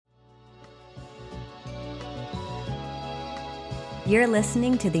You're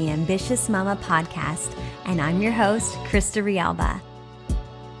listening to the Ambitious Mama podcast, and I'm your host, Krista Rialba.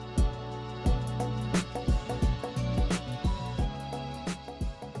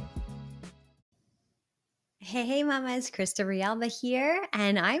 Hey, mamas, Krista Rialba here,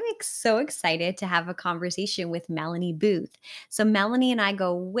 and I'm so excited to have a conversation with Melanie Booth. So Melanie and I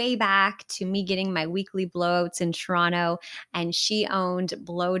go way back to me getting my weekly blowouts in Toronto, and she owned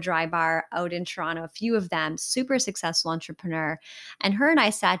Blow Dry Bar out in Toronto, a few of them, super successful entrepreneur. And her and I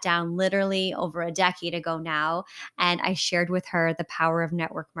sat down literally over a decade ago now, and I shared with her the power of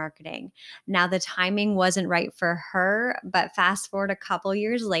network marketing. Now, the timing wasn't right for her, but fast forward a couple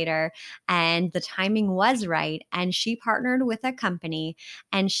years later, and the timing was right. And she partnered with a company,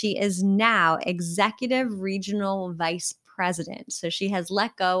 and she is now executive regional vice president. So she has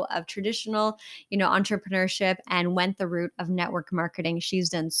let go of traditional, entrepreneurship and went the route of network marketing. She's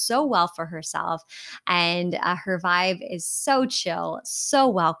done so well for herself, and her vibe is so chill, so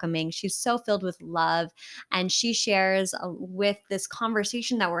welcoming. She's so filled with love, and she shares with this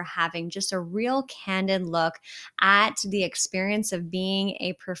conversation that we're having just a real candid look at the experience of being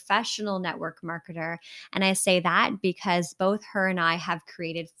a professional network marketer. And I say that because both her and I have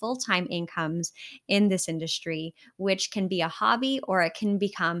created full-time incomes in this industry, which can be a hobby or it can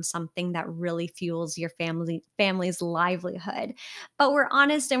become something that really fuels your family's livelihood. But we're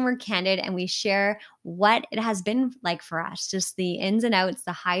honest and we're candid, and we share what it has been like for us, just the ins and outs,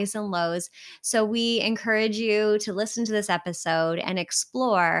 the highs and lows. So we encourage you to listen to this episode and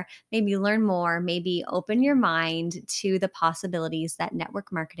explore, maybe learn more, maybe open your mind to the possibilities that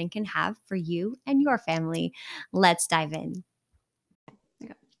network marketing can have for you and your family. Let's dive in.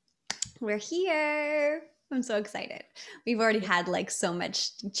 We're here. I'm so excited. We've already had so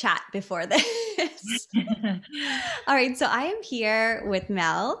much chat before this. All right. So I am here with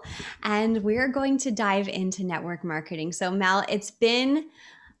Mel, and we're going to dive into network marketing. So Mel, it's been,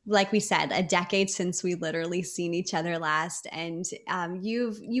 like we said, a decade since we literally seen each other last, and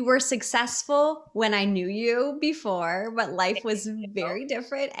you were successful when I knew you before, but life was very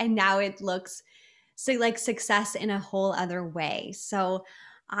different, and now it looks so like success in a whole other way. So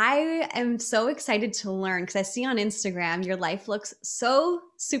I am so excited to learn, because I see on Instagram your life looks so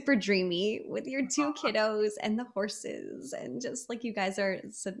super dreamy with your two kiddos and the horses, and just like you guys are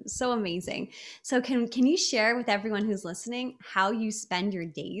so amazing. So can you share with everyone who's listening how you spend your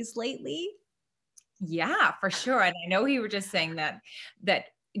days lately? Yeah, for sure. And I know you were just saying that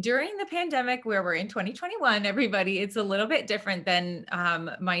during the pandemic, where we're in 2021, everybody, it's a little bit different than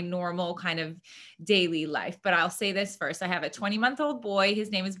my normal kind of daily life. But I'll say this first. I have a 20-month-old boy. His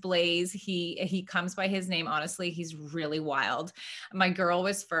name is Blaze. He comes by his name. Honestly, he's really wild. My girl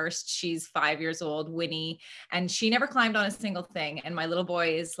was first. She's 5 years old, Winnie, and she never climbed on a single thing. And my little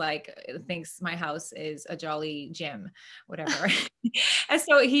boy is thinks my house is a jolly gym, whatever. And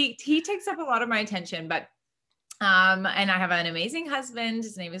so he takes up a lot of my attention, but and I have an amazing husband.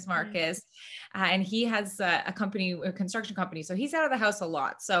 His name is Marcus, and he has a construction company. So he's out of the house a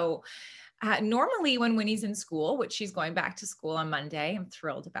lot. So normally when Winnie's in school, which she's going back to school on Monday, I'm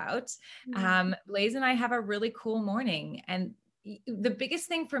thrilled about, Blaze and I have a really cool morning. And the biggest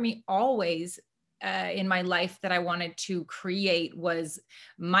thing for me always in my life that I wanted to create was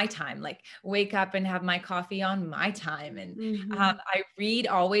my time, like wake up and have my coffee on my time. And I read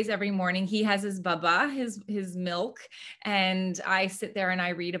always every morning. He has his baba, his milk, and I sit there and I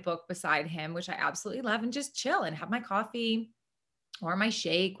read a book beside him, which I absolutely love, and just chill and have my coffee or my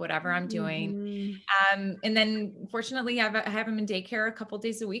shake, whatever I'm doing. And then fortunately I have him in daycare a couple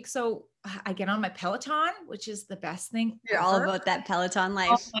days a week. So I get on my Peloton, which is the best thing. You're all about that Peloton life.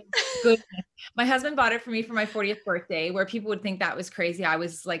 Oh my goodness. My husband bought it for me for my 40th birthday, where people would think that was crazy. I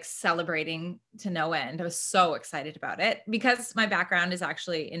was celebrating to no end. I was so excited about it because my background is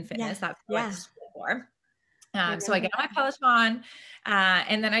actually in fitness. That's what I went to school for. So I get on my Peloton,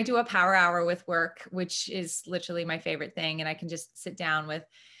 and then I do a power hour with work, which is literally my favorite thing. And I can just sit down with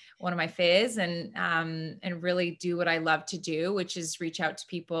one of my fizz and really do what I love to do, which is reach out to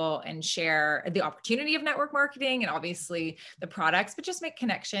people and share the opportunity of network marketing and obviously the products, but just make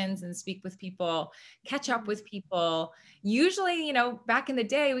connections and speak with people, catch up with people. Usually, back in the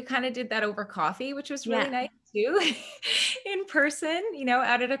day, we kind of did that over coffee, which was really nice too, in person,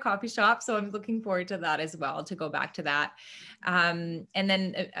 out at a coffee shop. So I'm looking forward to that as well, to go back to that. And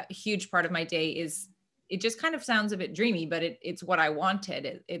then a huge part of my day is, it just kind of sounds a bit dreamy, but it's what I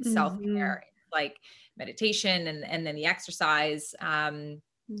wanted. It's self-care, it's like meditation and then the exercise. I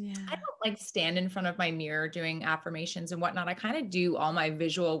don't stand in front of my mirror doing affirmations and whatnot. I kind of do all my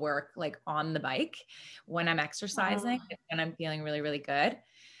visual work on the bike when I'm exercising and I'm feeling really, really good.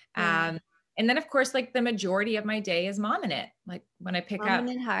 And And then of course, like the majority of my day is mom in it. Like when I pick up, Mom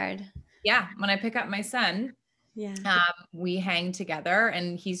and hard. yeah, when I pick up my son, Yeah. we hang together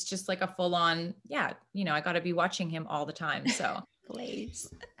and he's just like a full on, yeah, I got to be watching him all the time. So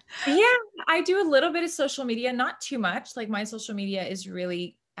Please. yeah, I do a little bit of social media, not too much. Like my social media is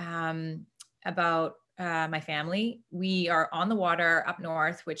really about my family. We are on the water up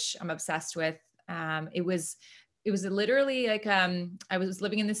north, which I'm obsessed with. It was literally like I was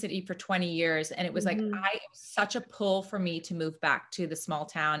living in the city for 20 years, and it was like it was such a pull for me to move back to the small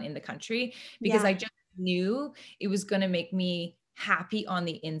town in the country because I Yeah. just knew it was going to make me happy on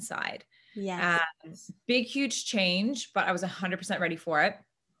the inside. Yes. Um, Big, huge change, but I was 100% ready for it.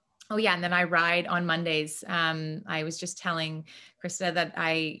 Oh yeah, and then I ride on Mondays. I was just telling Krista that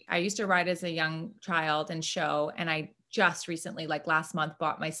I used to ride as a young child and show, and I just recently, like last month,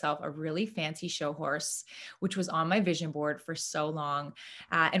 bought myself a really fancy show horse, which was on my vision board for so long.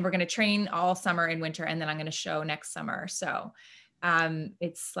 And we're going to train all summer and winter, and then I'm going to show next summer. So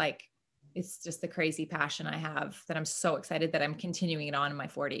it's just the crazy passion I have that I'm so excited that I'm continuing it on in my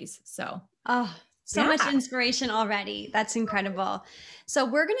 40s. So Oh, so much yeah. inspiration already. That's incredible. So,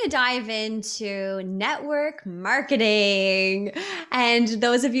 we're going to dive into network marketing. And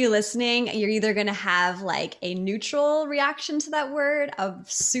those of you listening, you're either going to have like a neutral reaction to that word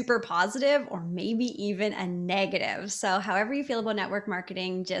of super positive or maybe even a negative. So, however you feel about network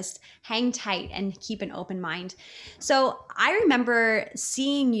marketing, just hang tight and keep an open mind. So, I remember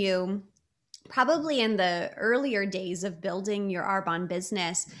seeing you probably in the earlier days of building your Arbonne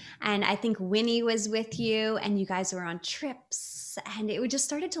business. And I think Winnie was with you and you guys were on trips and it would just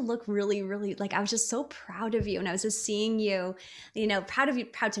started to look really, really like I was just so proud of you. And I was just seeing you, proud of you,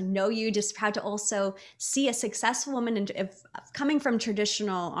 proud to know you, just proud to also see a successful woman and if coming from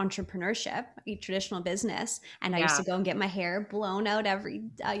traditional entrepreneurship, traditional business. And I used Yeah. to go and get my hair blown out every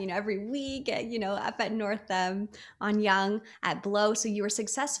week, up at North on Young at Blow. So you were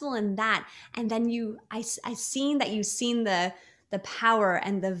successful in that. And then I seen that you've seen the power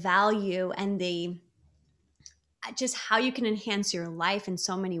and the value and the just how you can enhance your life in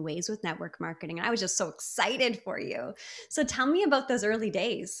so many ways with network marketing. And I was just so excited for you. So tell me about those early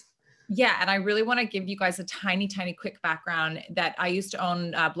days. Yeah. And I really want to give you guys a tiny, tiny quick background that I used to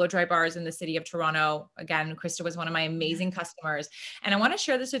own blow dry bars in the city of Toronto. Again, Krista was one of my amazing customers. And I want to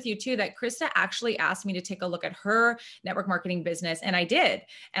share this with you too, that Krista actually asked me to take a look at her network marketing business. And I did.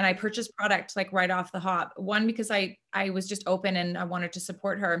 And I purchased product like right off the hop. One, because I was just open and I wanted to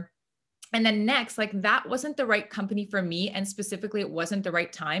support her. And then next, like that wasn't the right company for me. And specifically, it wasn't the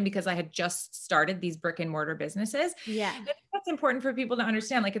right time because I had just started these brick and mortar businesses. Yeah. I think that's important for people to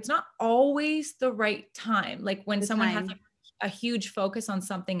understand. Like, it's not always the right time. Like when The someone has time. a huge focus on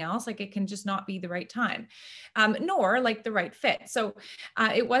something else, like it can just not be the right time, nor like the right fit. So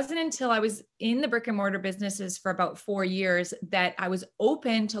it wasn't until I was in the brick and mortar businesses for about 4 years that I was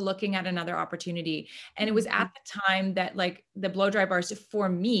open to looking at another opportunity. And it was at the time that like the blow dry bars for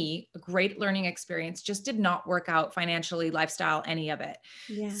me, a great learning experience, just did not work out financially, lifestyle, any of it.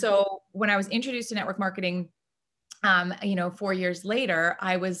 Yeah. So when I was introduced to network marketing, 4 years later,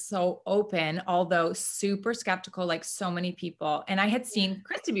 I was so open, although super skeptical, like so many people. And I had seen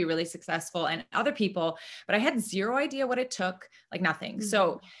Krista be really successful and other people, but I had zero idea what it took, like nothing.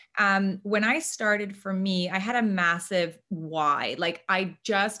 So when I started, for me, I had a massive why. Like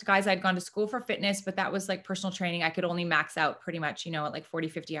guys, I'd gone to school for fitness, but that was like personal training. I could only max out pretty much, at like 40,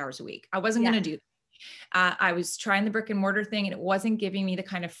 50 hours a week. I wasn't going to do that. I was trying the brick and mortar thing and it wasn't giving me the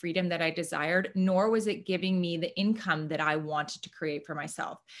kind of freedom that I desired, nor was it giving me the income that I wanted to create for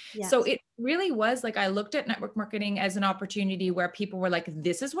myself. Yes. So it really was like, I looked at network marketing as an opportunity where people were like,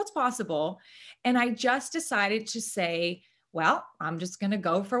 this is what's possible. And I just decided to say, well, I'm just going to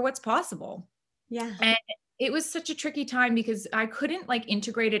go for what's possible. Yeah. And it was such a tricky time because I couldn't like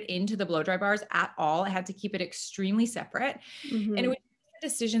integrate it into the blow dry bars at all. I had to keep it extremely separate. And it was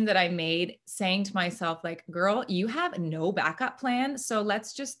decision that I made, saying to myself, like, girl, you have no backup plan. So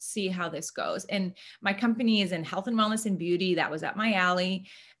let's just see how this goes. And my company is in health and wellness and beauty. That was at my alley.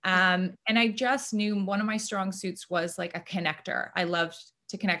 And I just knew one of my strong suits was like a connector. I loved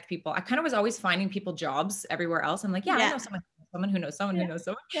to connect people. I kind of was always finding people jobs everywhere else. I'm like, I know someone who knows someone who knows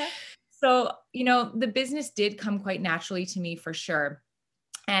someone. Yeah. So, the business did come quite naturally to me for sure.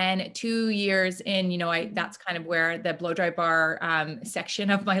 And 2 years in, that's kind of where the blow dry bar section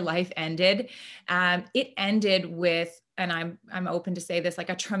of my life ended. It ended with and I'm open to say this, like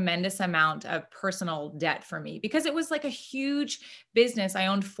a tremendous amount of personal debt for me, because it was like a huge business. I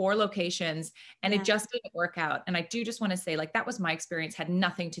owned 4 locations and it Yeah. just didn't work out. And I do just want to say, like, that was my experience, had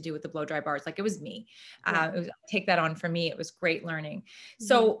nothing to do with the blow dry bars. Like, it was me. Yeah. Take that on for me. It was great learning. Mhm.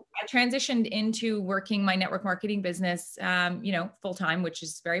 So I transitioned into working my network marketing business, full time, which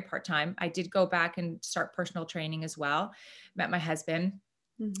is very part time. I did go back and start personal training as well. Met my husband,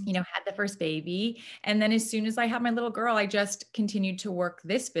 Mhm. had the first baby. And then as soon as I had my little girl, I just continued to work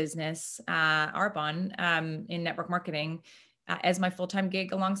this business, Arbonne, in network marketing, as my full-time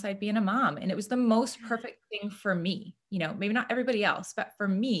gig alongside being a mom. And it was the most perfect thing for me, maybe not everybody else, but for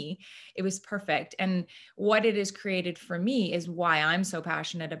me, it was perfect. And what it has created for me is why I'm so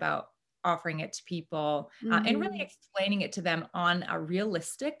passionate about offering it to people, and really Mhm. explaining it to them on a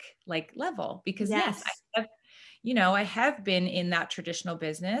realistic level. Because yes, Yes. I have been in that traditional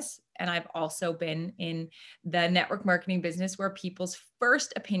business, and I've also been in the network marketing business where people's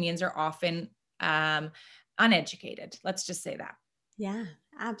first opinions are often uneducated. Let's just say that. Yeah,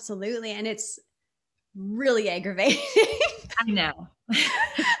 absolutely. And it's really aggravating. I know.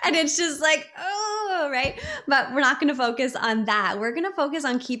 And it's just like, oh, right. But we're not going to focus on that. We're going to focus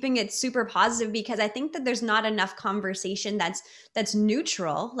on keeping it super positive, because I think that there's not enough conversation that's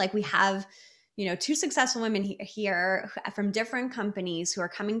neutral. Like, we have, two successful women here from different companies who are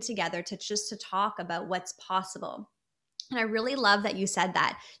coming together to talk about what's possible. And I really love that you said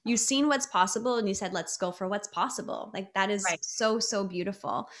that. You've seen what's possible and you said, let's go for what's possible. Like, that is Right. so, so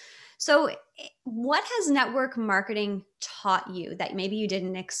beautiful. So, what has network marketing taught you that maybe you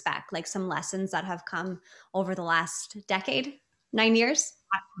didn't expect? Like, some lessons that have come over the last decade, 9 years?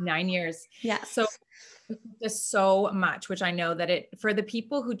 9 years. Yeah. So just so much, which I know that for the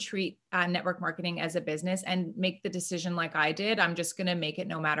people who treat network marketing as a business and make the decision like I did, I'm just going to make it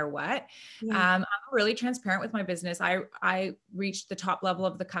no matter what. Yeah. I'm really transparent with my business. I reached the top level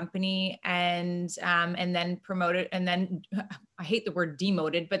of the company, and then promoted, and then I hate the word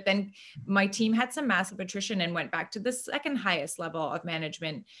demoted, but then my team had some massive attrition and went back to the second highest level of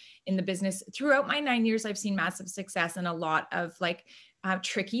management in the business. Throughout my 9 years, I've seen massive success and a lot of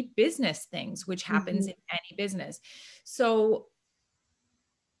tricky business things, which happens Mhm. in any business. So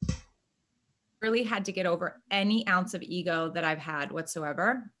really had to get over any ounce of ego that I've had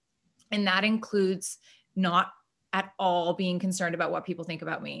whatsoever. And that includes not at all being concerned about what people think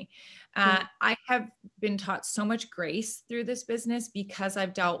about me. Yeah. I have been taught so much grace through this business because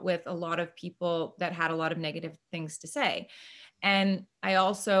I've dealt with a lot of people that had a lot of negative things to say. And I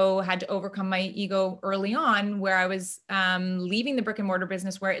also had to overcome my ego early on, where I was leaving the brick and mortar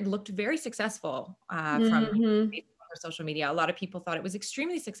business where it looked very successful, from Mhm. Facebook or social media. A lot of people thought it was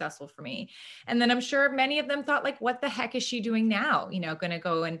extremely successful for me. And then I'm sure many of them thought, like, what the heck is she doing now? Going to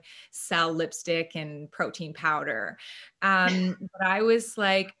go and sell lipstick and protein powder. But I was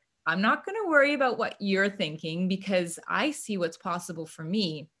like, I'm not going to worry about what you're thinking, because I see what's possible for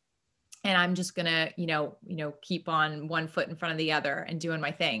me, and I'm just gonna, keep on one foot in front of the other and doing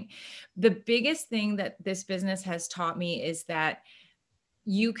my thing. The biggest thing that this business has taught me is that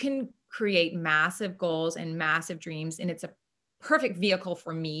you can create massive goals and massive dreams, and it's a perfect vehicle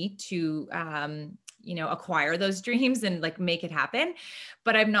for me to, acquire those dreams and make it happen.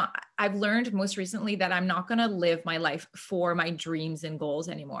 But I've learned most recently that I'm not going to live my life for my dreams and goals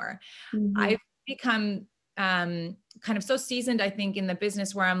anymore. Mhm. I've become kind of so seasoned, I think, in the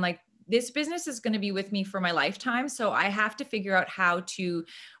business, where I'm like, this business is going to be with me for my lifetime. So I have to figure out how to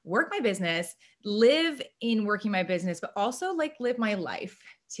work my business, live in working my business, but also live my life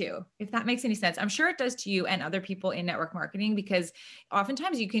too, if that makes any sense. I'm sure it does to you and other people in network marketing, because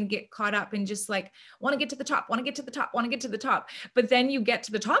oftentimes you can get caught up in just want to get to the top, want to get to the top, want to get to the top. But then you get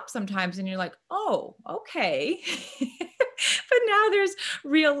to the top sometimes and you're like, oh, okay. But now there's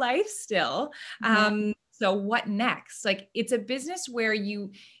real life still. Yeah. So what next? It's a business where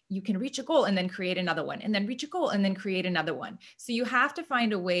you can reach a goal and then create another one, and then reach a goal and then create another one. So you have to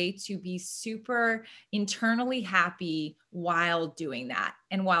find a way to be super internally happy while doing that,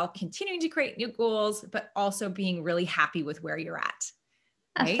 and while continuing to create new goals, but also being really happy with where you're at.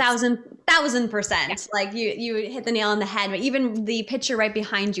 A Right. thousand Yeah. percent. Like, you hit the nail on the head. But even the picture right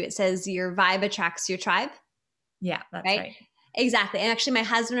behind you, it says your vibe attracts your tribe, Yeah, that's right? right. Exactly. And actually, my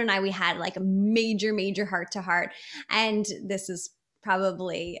husband and I, we had like a major, major heart to heart. And this is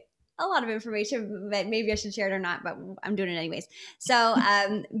probably a lot of information, but maybe I should share it or not, but I'm doing it anyways. So,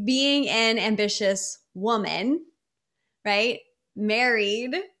 being an ambitious woman, right?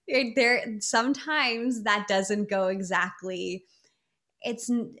 Married, right? There sometimes that doesn't go exactly. It's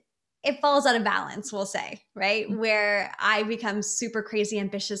it falls out of balance, we'll say, right? Where I become super crazy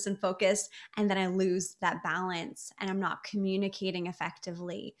ambitious and focused, and then I lose that balance and I'm not communicating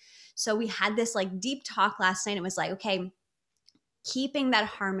effectively. So we had this like deep talk last night. It was like, okay, keeping that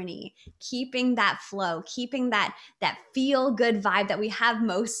harmony, keeping that flow, keeping that feel good vibe that we have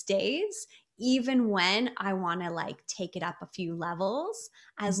most days, even when I want to like take it up a few levels,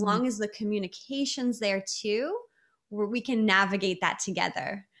 as Mhm. long as the communication's there too, where we can navigate that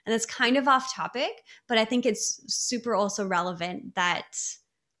together. And it's kind of off topic, but I think it's super also relevant that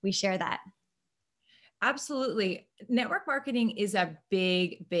we share that. Absolutely. Network marketing is a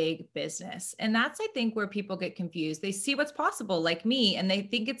big, big business. And that's, I think, where people get confused. They see what's possible, like me, and they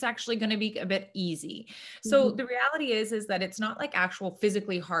think it's actually going to be a bit easy. So Mhm. the reality is that it's not like actual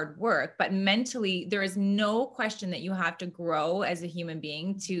physically hard work, but mentally, there is no question that you have to grow as a human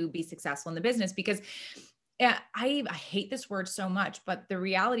being to be successful in the business because yeah, I hate this word so much, but the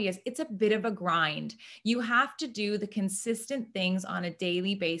reality is it's a bit of a grind. You have to do the consistent things on a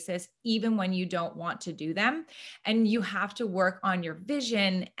daily basis, even when you don't want to do them. And you have to work on your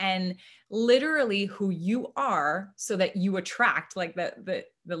vision and literally who you are so that you attract, like the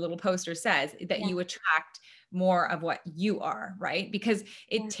little poster says, that Yeah. you attract more of what you are, right? Because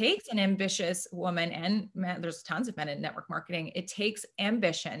it Yeah. takes an ambitious woman, and man, there's tons of men in network marketing. It takes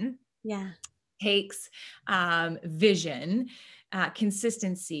ambition, Yeah. takes vision,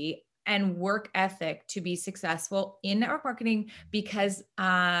 consistency, and work ethic to be successful in network marketing because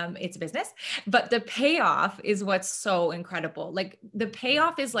it's a business. But the payoff is what's so incredible. Like the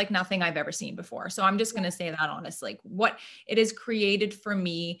payoff is like nothing I've ever seen before. So I'm just going to say that honestly. What it has created for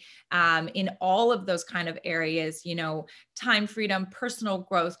me in all of those kind of areas, you know, time freedom, personal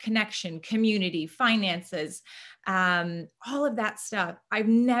growth, connection, community, finances, all of that stuff. I've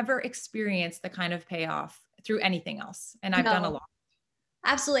never experienced the kind of payoff through anything else. And I've done a No. lot.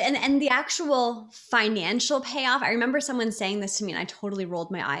 Absolutely. And the actual financial payoff, I remember someone saying this to me and I totally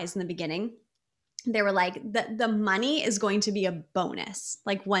rolled my eyes in the beginning. They were like, the money is going to be a bonus.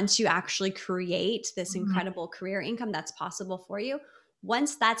 Like once you actually create this Mhm. incredible career income that's possible for you,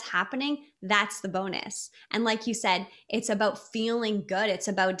 once that's happening, that's the bonus. And like you said, it's about feeling good. It's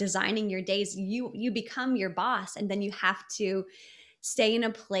about designing your days. You become your boss, and then you have to stay in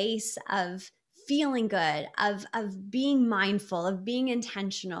a place of feeling good, of being mindful, of being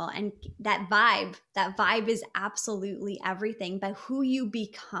intentional. And that vibe is absolutely everything. But who you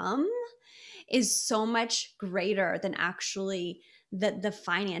become is so much greater than actually the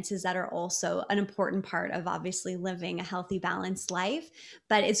finances that are also an important part of obviously living a healthy, balanced life.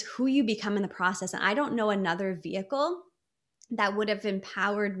 But it's who you become in the process. And I don't know another vehicle that would have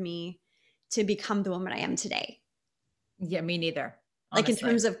empowered me to become the woman I am today. Yeah, me neither, Like in honestly.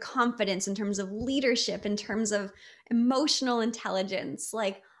 terms of confidence, in terms of leadership, in terms of emotional intelligence,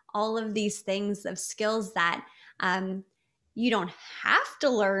 like all of these things of skills that um, you don't have to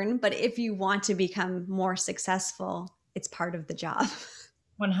learn, but if you want to become more successful, it's part of the job.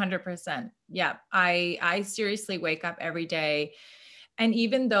 100%. Yeah. I seriously wake up every day. And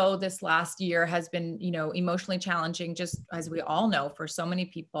even though this last year has been, you know, emotionally challenging, just as we all know, for so many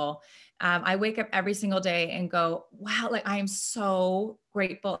people, I wake up every single day and go, wow, like I am so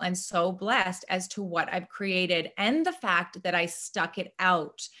grateful and so blessed as to what I've created and the fact that I stuck it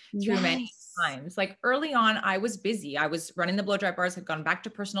out through many Yes. times. Like early on, I was busy. I was running the blow dry bars, had gone back to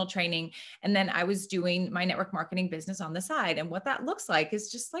personal training, and then I was doing my network marketing business on the side. And what that looks like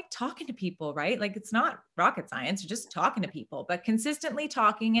is just like talking to people, right? Like it's not rocket science, you're just talking to people, but consistently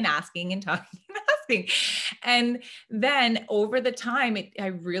talking and asking and talking and asking. And then over the time,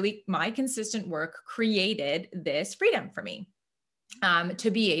 my consistent work created this freedom for me to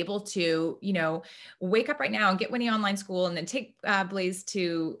be able to, you know, wake up right now and get Winnie online school and then take Blaze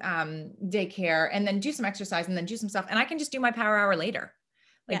to daycare and then do some exercise and then do some stuff. And I can just do my power hour later.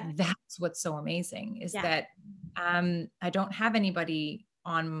 Yeah. Like that's what's so amazing is Yeah. that I don't have anybody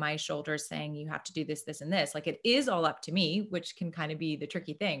on my shoulders saying you have to do this, this, and this. Like it is all up to me, which can kind of be the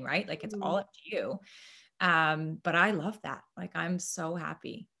tricky thing, right? Like it's all Mhm. up to you. But I love that. Like I'm so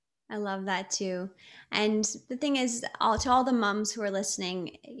happy. I love that too. And the thing is, all to all the moms who are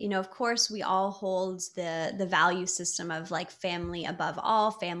listening, you know, of course, we all hold the value system of like family above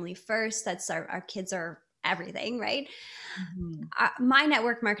all, family first. That's our kids are everything, right? Mhm. My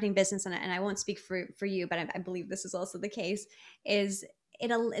network marketing business, and I won't speak for you, but I believe this is also the case, is it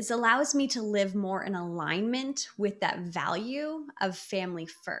allows me to live more in alignment with that value of family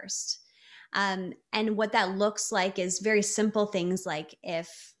first. And what that looks like is very simple things like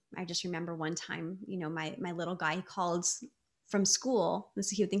if I just remember one time, you know, my little guy called from school. This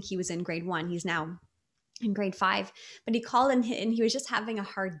he would think he was in grade 1. He's now in grade 5, but he called and he was just having a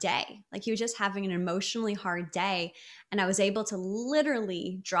hard day. Like, he was just having an emotionally hard day. And I was able to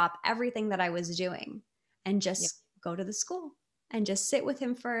literally drop everything that I was doing and Yeah. just go to the school and just sit with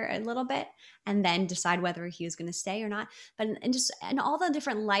him for a little bit and then decide whether he was going to stay or not. But and all the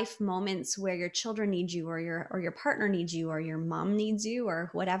different life moments where your children need you, or your partner needs you, or your mom needs you, or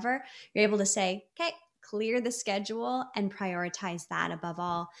whatever, you're able to say, okay, clear the schedule and prioritize that above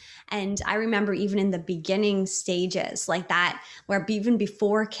all. And I remember even in the beginning stages like that, where even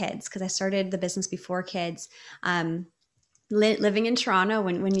before kids, because I started the business before kids, living in Toronto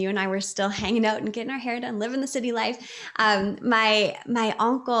when you and I were still hanging out and getting our hair done, living the city life. My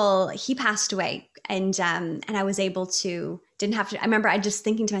uncle, he passed away, and I was able to, didn't have to. I remember I just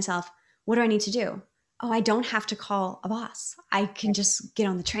thinking to myself, what do I need to do? Oh, I don't have to call a boss. I can just get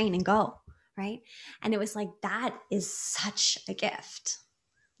on the train and go, right? And it was like, that is such a gift.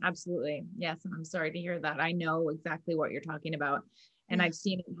 Absolutely. Yes. I'm sorry to hear that. I know exactly what you're talking about. And I've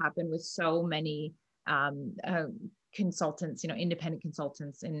seen it happen with so many consultants, independent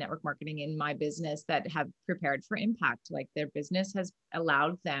consultants in network marketing in my business that have prepared for impact. Like, their business has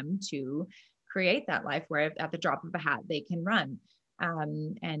allowed them to create that life where at the drop of a hat, they can run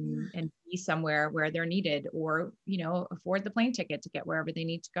and be somewhere where they're needed, or, afford the plane ticket to get wherever they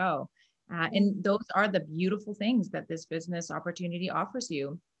need to go. And those are the beautiful things that this business opportunity offers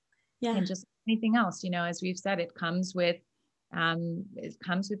you. Yeah. And just anything else, as we've said, it comes with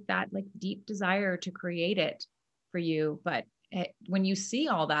that like deep desire to create it for you. But when you see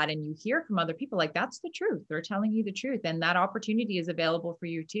all that and you hear from other people, like, that's the truth, they're telling you the truth, and that opportunity is available for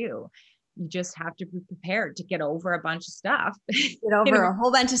you too. You just have to be prepared to get over a bunch of stuff. Get over a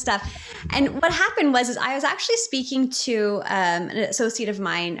whole bunch of stuff. And what happened was I was actually speaking to an associate of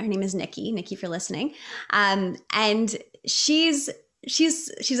mine. Her name is Nikki, if you're listening. And she's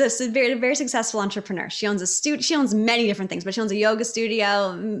a very, very successful entrepreneur. She owns a studio. She owns many different things, but she owns a yoga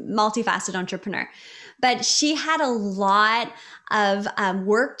studio, multifaceted entrepreneur. But she had a lot of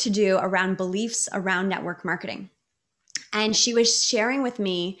work to do around beliefs around network marketing. And she was sharing with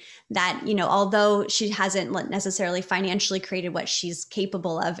me that, although she hasn't necessarily financially created what she's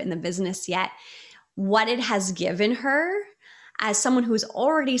capable of in the business yet, what it has given her as someone who's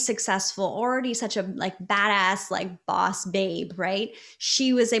already successful, already such a badass, boss babe, right?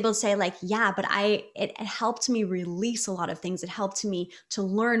 She was able to say yeah, but it helped me release a lot of things. It helped me to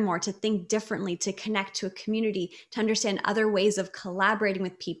learn more, to think differently, to connect to a community, to understand other ways of collaborating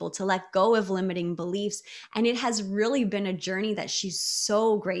with people, to let go of limiting beliefs. And it has really been a journey that she's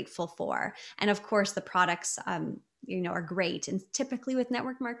so grateful for. And of course, the products, are great. And typically with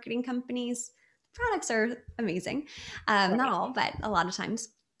network marketing companies, products are amazing. Not all, but a lot of times.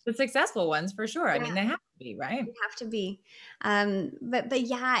 The successful ones, for sure. I mean, they have to be, right? They have to be. But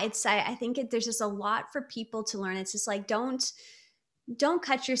yeah, I think there's just a lot for people to learn. It's just like, don't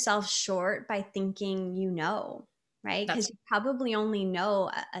cut yourself short by thinking, right? Because you probably only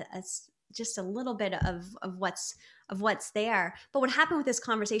know just a little bit of what's there. But what happened with this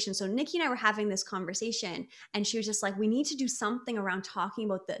conversation, so Nikki and I were having this conversation, and she was just like, we need to do something around talking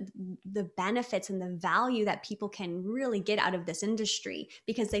about the benefits and the value that people can really get out of this industry,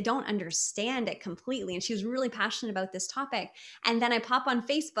 because they don't understand it completely. And she was really passionate about this topic. And then I pop on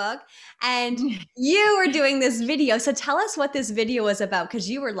Facebook and you were doing this video. So tell us what this video was about, because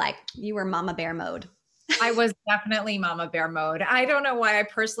you were mama bear mode. I was definitely mama bear mode. I don't know why I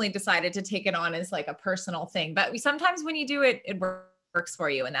personally decided to take it on as like a personal thing, but sometimes when you do it, it works for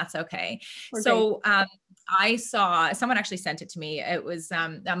you, and that's okay. I saw someone actually sent it to me. It was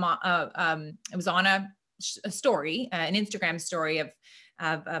it was on a story, an Instagram story of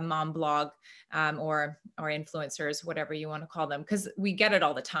a mom blog or influencers, whatever you want to call them, because we get it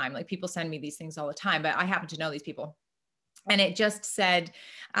all the time. Like, people send me these things all the time, but I happen to know these people. And it just said,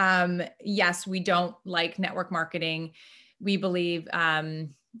 yes, we don't like network marketing. We believe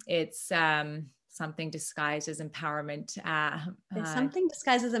it's something disguised as empowerment. It's something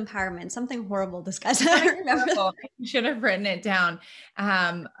disguised as empowerment, something horrible disguised. I don't remember. I should have written it down.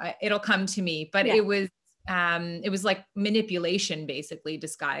 It'll come to me, but yeah. It was like manipulation, basically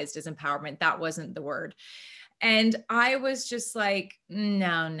disguised as empowerment. That wasn't the word. And I was just like, no.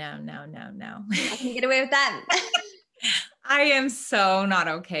 I can get away with that. I am so not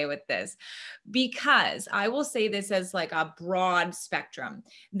okay with this, because I will say this as like a broad spectrum.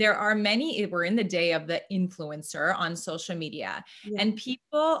 There are many, we're in the day of the influencer on social media, and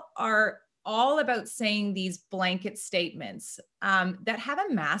people are all about saying these blanket statements that have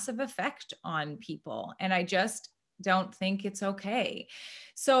a massive effect on people. And I just don't think it's okay.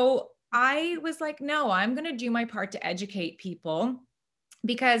 So I was like, no, I'm going to do my part to educate people,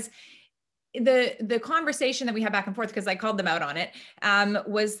 because the conversation that we had back and forth, because I called them out on it,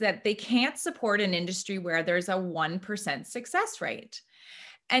 was that they can't support an industry where there's a 1% success rate.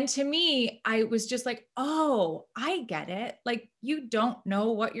 And to me, I was just like, oh, I get it. Like, you don't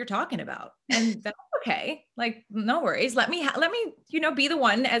know what you're talking about. And that's okay. Like, no worries. Let me, be the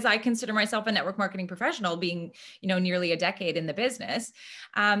one, as I consider myself a network marketing professional, being, nearly a decade in the business.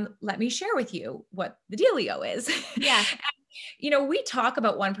 Let me share with you what the dealio is. Yeah. We talk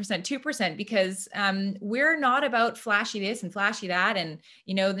about 1%, 2%, because we're not about flashy this and flashy that. And,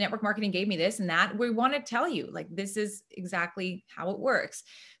 the network marketing gave me this and that. We want to tell you, like, this is exactly how it works.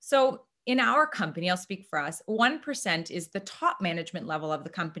 So in our company, I'll speak for us, 1% is the top management level of the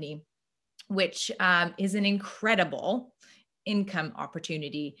company, which is an incredible income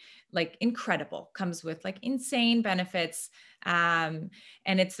opportunity, like incredible, comes with like insane benefits. And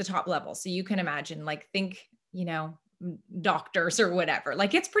it's the top level. So you can imagine, like, think, doctors or whatever,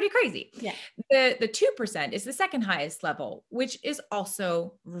 like, it's pretty crazy. Yeah. The 2% is the second highest level, which is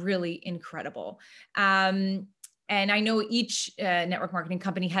also really incredible. And I know each network marketing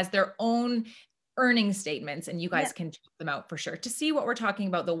company has their own earning statements, and you guys can check them out for sure to see what we're talking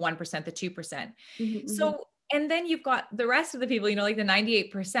about, the 1%, the 2%. So, and then you've got the rest of the people, like the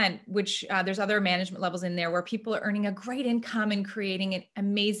 98%, which there's other management levels in there where people are earning a great income and creating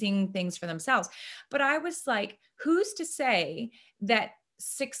amazing things for themselves. But I was like, who's to say that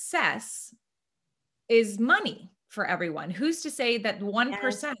success is money for everyone? Who's to say that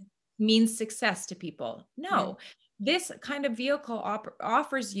 1% means success to people? No. This kind of vehicle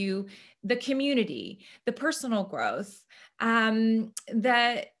offers you the community, the personal growth,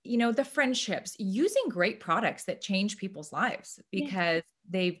 the friendships, using great products that change people's lives because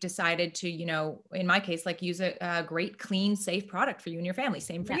they've decided to, in my case, like, use a great, clean, safe product for you and your family.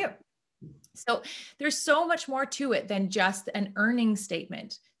 Same for you. So there's so much more to it than just an earning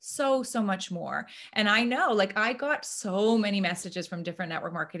statement. So much more. And I know, like, I got so many messages from different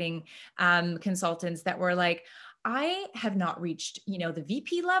network marketing consultants that were like, I have not reached, the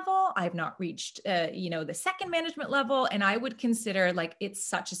VP level. I've not reached, the second management level. And I would consider, like, it's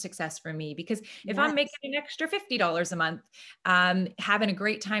such a success for me, because if I'm making an extra $50 a month, having a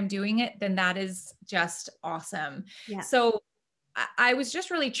great time doing it, then that is just awesome. Yeah. So I was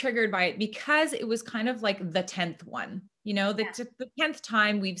just really triggered by it, because it was kind of like the 10th one, the 10th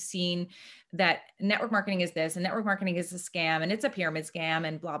time we've seen that network marketing is this and network marketing is a scam and it's a pyramid scam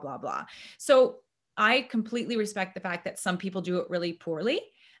and blah, blah, blah. So I completely respect the fact that some people do it really poorly,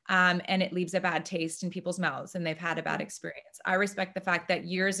 and it leaves a bad taste in people's mouths and they've had a bad experience. I respect the fact that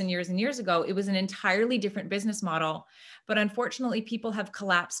years and years and years ago, it was an entirely different business model, but unfortunately people have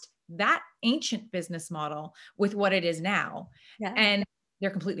collapsed that ancient business model with what it is now. And they're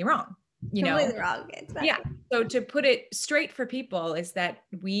completely wrong, completely wrong. Exactly. Yeah. So to put it straight for people is that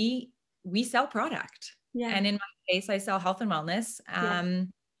we sell product. And in my case, I sell health and wellness,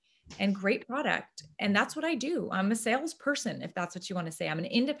 and great product. And that's what I do. I'm a salesperson, if that's what you want to say. I'm an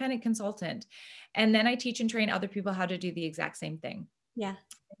independent consultant. And then I teach and train other people how to do the exact same thing. Yeah.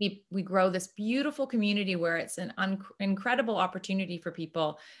 We grow this beautiful community where it's an incredible opportunity for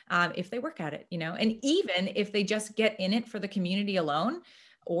people if they work at it, and even if they just get in it for the community alone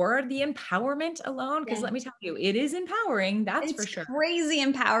or the empowerment alone, because let me tell you, it is empowering. That's for sure. Crazy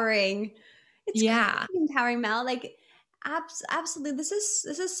empowering. It's crazy empowering, Mel. Like, absolutely. This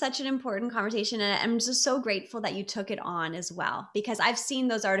is such an important conversation. And I'm just so grateful that you took it on as well, because I've seen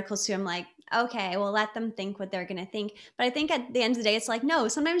those articles too. I'm like, okay, well, let them think what they're going to think. But I think at the end of the day, it's like, no,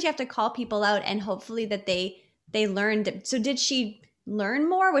 sometimes you have to call people out and hopefully that they learned. So did she learn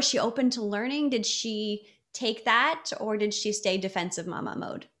more? Was she open to learning? Did she take that, or did she stay defensive mama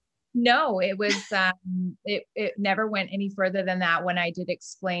mode? No, it was, it never went any further than that when I did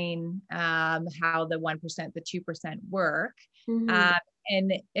explain how the 1%, the 2% work.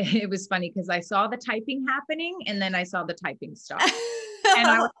 And it was funny because I saw the typing happening and then I saw the typing stop. And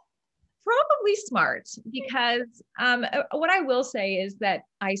I was probably smart, because what I will say is that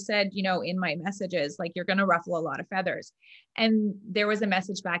I said, in my messages, like, you're going to ruffle a lot of feathers. And there was a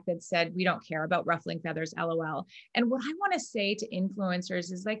message back that said, we don't care about ruffling feathers, LOL. And what I want to say to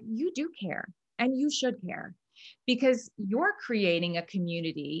influencers is, like, you do care, and you should care, because you're creating a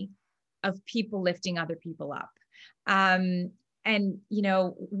community of people lifting other people up. And,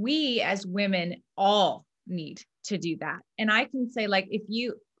 we as women all need to do that. And I can say, like,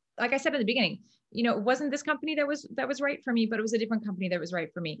 like I said in the beginning, it wasn't this company that was right for me, but it was a different company that was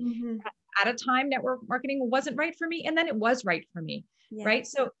right for me. At a time, network marketing wasn't right for me. And then it was right for me. Right.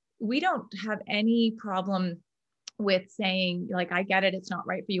 So we don't have any problem with saying, like, I get it, it's not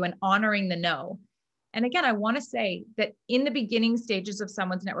right for you, and honoring the no. And again, I want to say that in the beginning stages of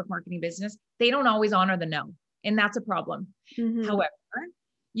someone's network marketing business, they don't always honor the no. And that's a problem. Mm-hmm. However,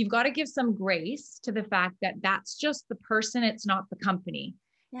 you've got to give some grace to the fact that that's just the person. It's not the company.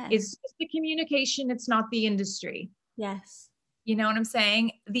 Yes. It's just the communication. It's not the industry. Yes. You know what I'm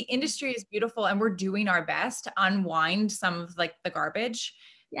saying? The industry is beautiful and we're doing our best to unwind some of like the garbage.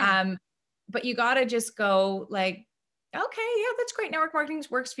 Yeah. But you got to just go like, okay, yeah, that's great. Network marketing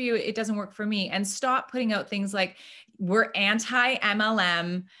works for you. It doesn't work for me. And stop putting out things like we're anti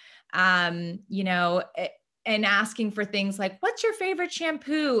MLM, you know, and asking for things like, what's your favorite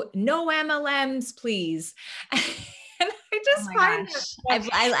shampoo? No MLMs, please. And I just find that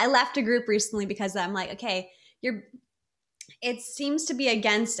I left a group recently because I'm like, okay, it seems to be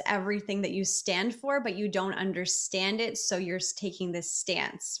against everything that you stand for, but you don't understand it. So you're taking this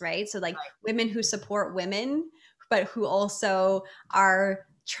stance, right? So like women who support women, but who also are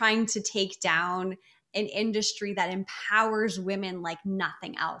trying to take down an industry that empowers women like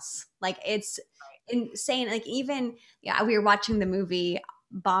nothing else. Like it's insane. Like even, we were watching the movie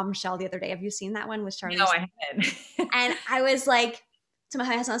Bombshell the other day. Have you seen that one with Charlize? No, I haven't. And I was like, to my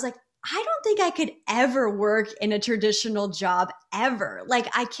husband, I was like, I don't think I could ever work in a traditional job ever. Like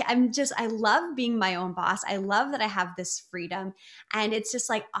I love being my own boss. I love that I have this freedom. And it's just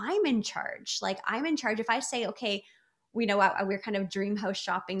like, I'm in charge. Like I'm in charge. If I say, okay, we we're kind of dream house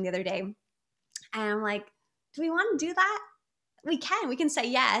shopping the other day. And I'm like, do we want to do that? We can say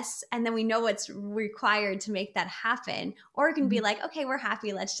yes. And then we know what's required to make that happen. Or it can be like, okay, we're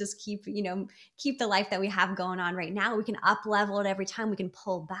happy. Let's just keep the life that we have going on right now. We can up level it every time. We can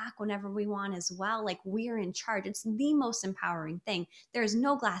pull back whenever we want as well. Like we're in charge. It's the most empowering thing. There's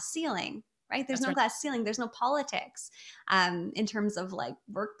no glass ceiling, right? There's no glass ceiling. There's no politics in terms of like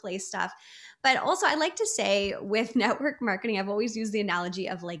workplace stuff. But also I like to say with network marketing, I've always used the analogy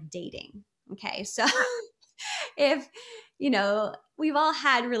of like dating. Okay. So if, we've all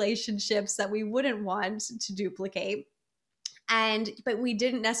had relationships that we wouldn't want to duplicate. But we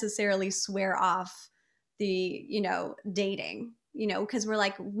didn't necessarily swear off the, dating, because we're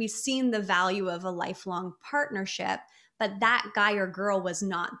like, we've seen the value of a lifelong partnership, but that guy or girl was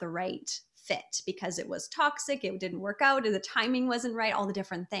not the right fit because it was toxic. It didn't work out. The timing wasn't right, all the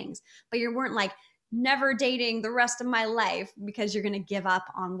different things. But you weren't like never dating the rest of my life because you're going to give up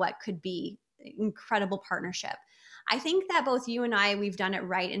on what could be incredible partnership. I think that both you and we've done it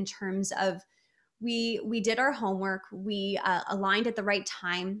right in terms of we did our homework, we aligned at the right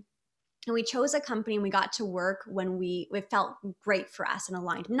time, and we chose a company and we got to work when it felt great for us and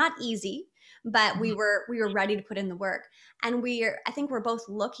aligned. Not easy, but we were ready to put in the work. And I think we're both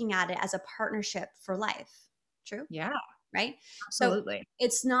looking at it as a partnership for life. True? Yeah. Right? Absolutely. So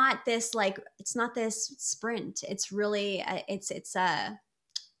it's not this sprint. It's really it's a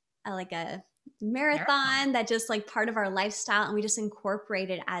marathon that just like part of our lifestyle, and we just incorporate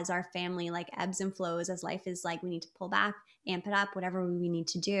it as our family, like ebbs and flows as life is like we need to pull back, amp it up, whatever we need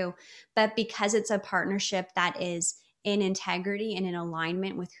to do. But because it's a partnership that is in integrity and in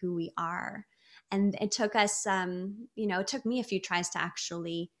alignment with who we are. And it took us it took me a few tries to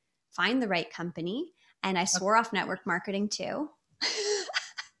actually find the right company, and I swore off network marketing too.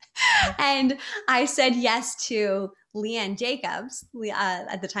 And I said yes to Leanne Jacobs,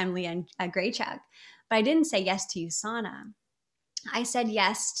 at the time Leanne Graychuk, but I didn't say yes to USANA. I said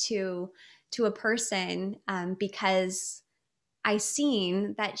yes to a person because I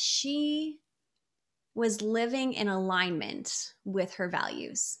seen that she was living in alignment with her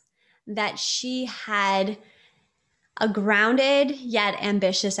values, that she had a grounded yet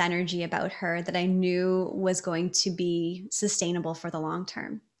ambitious energy about her that I knew was going to be sustainable for the long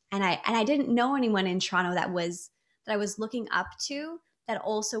term. And I didn't know anyone in Toronto that I was looking up to that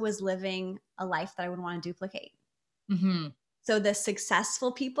also was living a life that I would want to duplicate. Mm-hmm. So the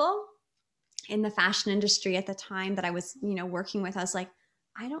successful people in the fashion industry at the time that I was, working with, I was like,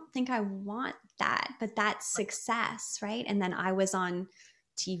 I don't think I want that, but that's success, right? And then I was on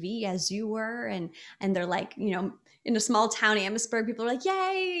TV as you were, and they're like, in a small town, Amherstburg, people are like,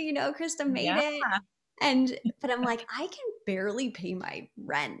 yay, Krista made it. But I'm like, I can barely pay my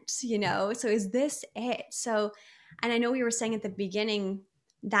rent, so is this it? So, and I know we were saying at the beginning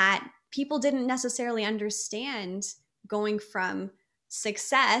that people didn't necessarily understand going from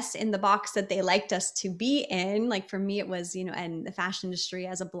success in the box that they liked us to be in. Like for me, it was, in the fashion industry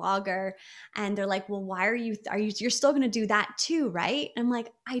as a blogger. And they're like, well, why you're still going to do that too, right? And I'm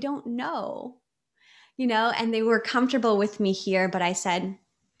like, I don't know, and they were comfortable with me here, but I said,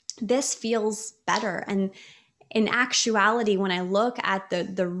 this feels better. And in actuality, when I look at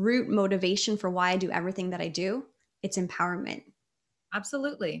the root motivation for why I do everything that I do, it's empowerment.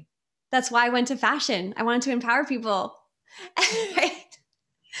 Absolutely. That's why I went to fashion. I wanted to empower people. Right?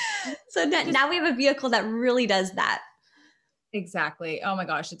 So now we have a vehicle that really does that. Exactly. Oh my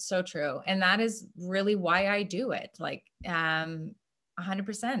gosh, it's so true. And that is really why I do it. Like,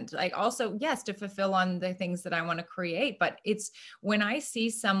 100%. Like also, yes, to fulfill on the things that I want to create, but it's when I see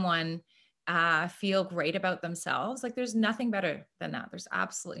someone feel great about themselves, like there's nothing better than that. There's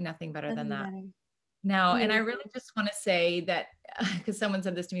absolutely nothing better than Nothing that. better. No, and I Amazing. really just want to say that because someone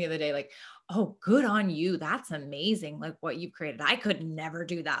said this to me the other day, like, oh, good on you. That's amazing. Like what you've created. I could never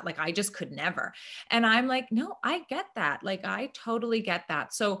do that. Like I just could never. And I'm like, no, I get that. Like I totally get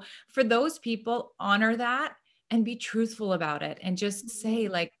that. So for those people, honor that and be truthful about it and just say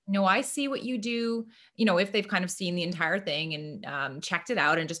like, no, I see what you do, if they've kind of seen the entire thing and checked it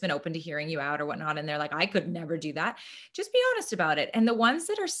out and just been open to hearing you out or whatnot. And they're like, I could never do that. Just be honest about it. And the ones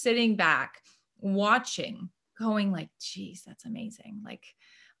that are sitting back, watching, going like, geez, that's amazing. Like,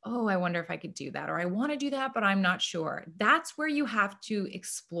 oh, I wonder if I could do that, or I want to do that, but I'm not sure. That's where you have to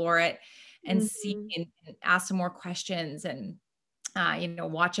explore it and see Mhm. and ask some more questions and,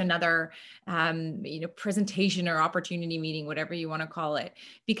 watch another, presentation or opportunity meeting, whatever you want to call it,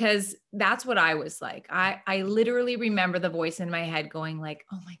 because that's what I was like. I literally remember the voice in my head going like,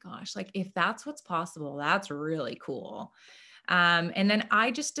 oh my gosh, like if that's what's possible, that's really cool. And then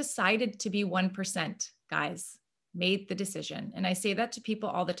I just decided to be 1%, guys, made the decision. And I say that to people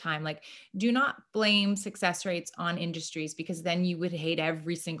all the time, like, do not blame success rates on industries because then you would hate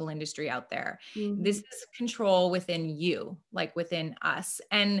every single industry out there. This Mhm. is control within you, like within us.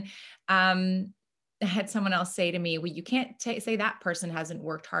 And I had someone else say to me, well, you can't say that person hasn't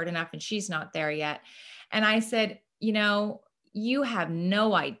worked hard enough and she's not there yet. And I said, you have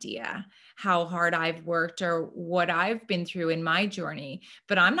no idea how hard I've worked or what I've been through in my journey,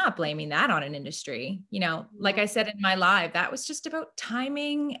 but I'm not blaming that on an industry. Like Yeah. I said in my live, that was just about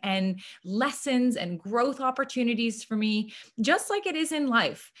timing and lessons and growth opportunities for me, just like it is in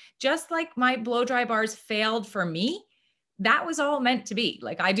life. Just like my blow dry bars failed for me, that was all meant to be.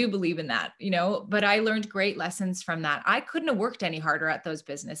 Like I do believe in that, but I learned great lessons from that. I couldn't have worked any harder at those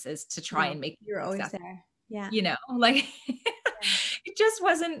businesses to try No, and make you're always success, there. Yeah. like Yeah. it just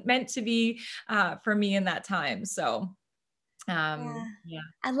wasn't meant to be for me in that time. So, Yeah. yeah.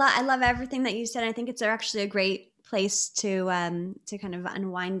 I love everything that you said. I think it's actually a great place to kind of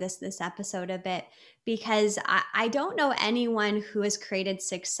unwind this episode a bit, because I don't know anyone who has created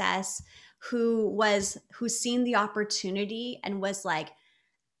success who's seen the opportunity and was like,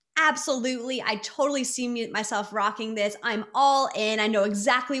 absolutely, I totally see myself rocking this. I'm all in. I know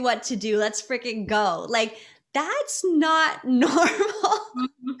exactly what to do. Let's freaking go. Like that's not normal.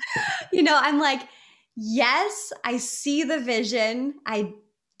 Mhm. I'm like, yes, I see the vision. I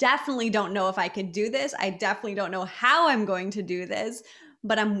definitely don't know if I could do this. I definitely don't know how I'm going to do this,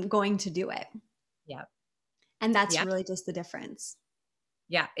 but I'm going to do it. Yeah. And that's Yeah. really just the difference.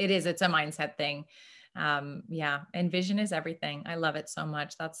 Yeah. It is. It's a mindset thing. Yeah. And vision is everything. I love it so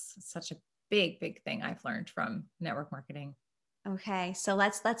much. That's such a big, big thing I've learned from network marketing. Okay, so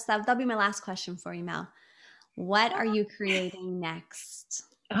that'll be my last question for you, Mel. What are you creating next?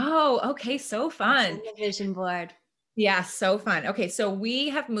 Oh, okay. So What's fun. on the vision board? Yeah, so fun. Okay, so we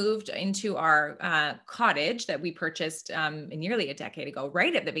have moved into our cottage that we purchased nearly a decade ago,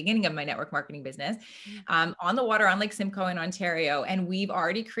 right at the beginning of my network marketing business, on the water on Lake Simcoe in Ontario. And we've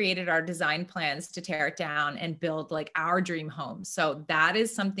already created our design plans to tear it down and build like our dream home. So that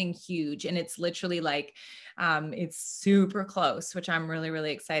is something huge. And it's literally like, it's super close, which I'm really,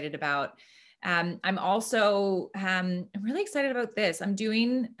 really excited about. I'm also I'm really excited about this.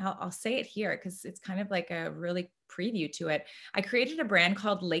 I'll say it here because it's kind of like a really preview to it. I created a brand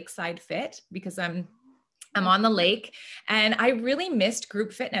called Lakeside Fit because I'm on the lake and I really missed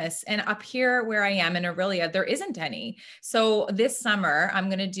group fitness. And up here where I am in Aurelia, there isn't any. So this summer, I'm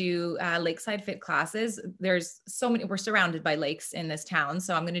going to do Lakeside Fit classes. There's so many, we're surrounded by lakes in this town.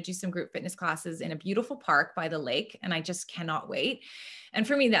 So I'm going to do some group fitness classes in a beautiful park by the lake. And I just cannot wait. And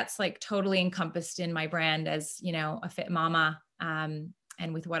for me, that's like totally encompassed in my brand as, a fit mama, and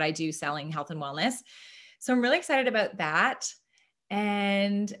with what I do selling health and wellness. So I'm really excited about that.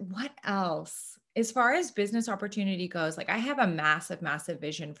 And what else? As far as business opportunity goes, like I have a massive, massive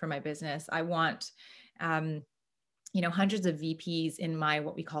vision for my business. I want, hundreds of VPs in my,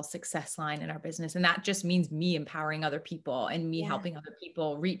 what we call success line in our business. And that just means me empowering other people and me Yeah. helping other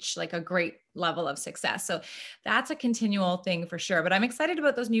people reach like a great level of success. So that's a continual thing for sure, but I'm excited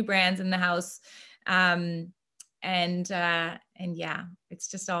about those new brands in the house. And yeah, it's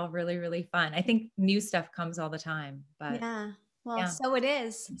just all really, really fun. I think new stuff comes all the time, but Yeah. Well, Yeah. so it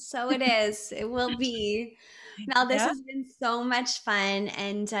is. So it is. It will be. Mel, this Yeah. has been so much fun.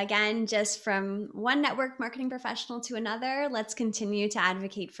 And again, just from one network marketing professional to another, let's continue to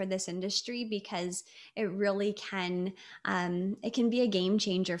advocate for this industry because it really can, it can be a game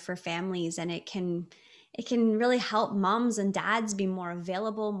changer for families, and it can really help moms and dads be more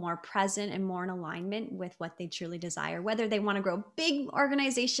available, more present, and more in alignment with what they truly desire, whether they want to grow big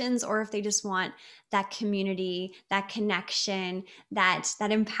organizations or if they just want that community, that connection, that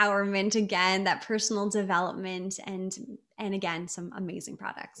empowerment, again, that personal development, and again, some amazing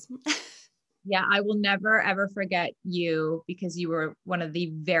products. Yeah, I will never ever forget you because you were one of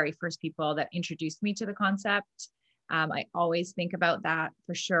the very first people that introduced me to the concept. I always think about that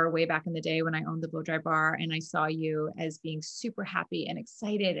for sure, way back in the day when I owned the Blow Dry Bar and I saw you as being super happy and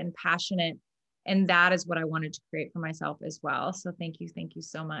excited and passionate. And that is what I wanted to create for myself as well. So thank you. Thank you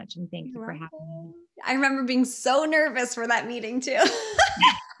so much. And thank you for having me. I remember being so nervous for that meeting too.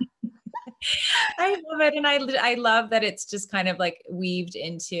 I love it. And I love that it's just kind of like weaved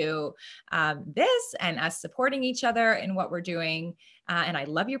into this and us supporting each other in what we're doing. And I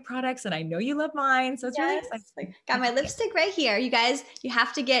love your products and I know you love mine. So it's really exciting. Got my lipstick right here. You guys, you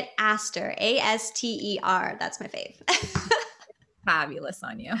have to get Aster, Aster. That's my fave. Fabulous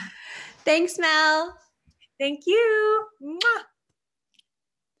on you. Thanks, Mel. Thank you. Mwah.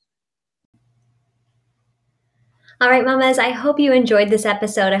 All right, mamas, I hope you enjoyed this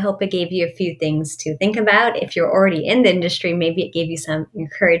episode. I hope it gave you a few things to think about. If you're already in the industry, maybe it gave you some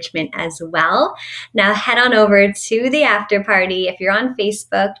encouragement as well. Now head on over to the after party. If you're on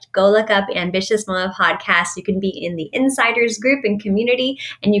Facebook, go look up Ambitious Mama Podcast. You can be in the insiders group and community,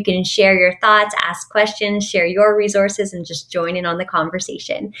 and you can share your thoughts, ask questions, share your resources, and just join in on the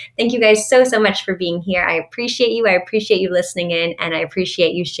conversation. Thank you guys so much for being here. I appreciate you. I appreciate you listening in, and I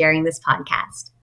appreciate you sharing this podcast.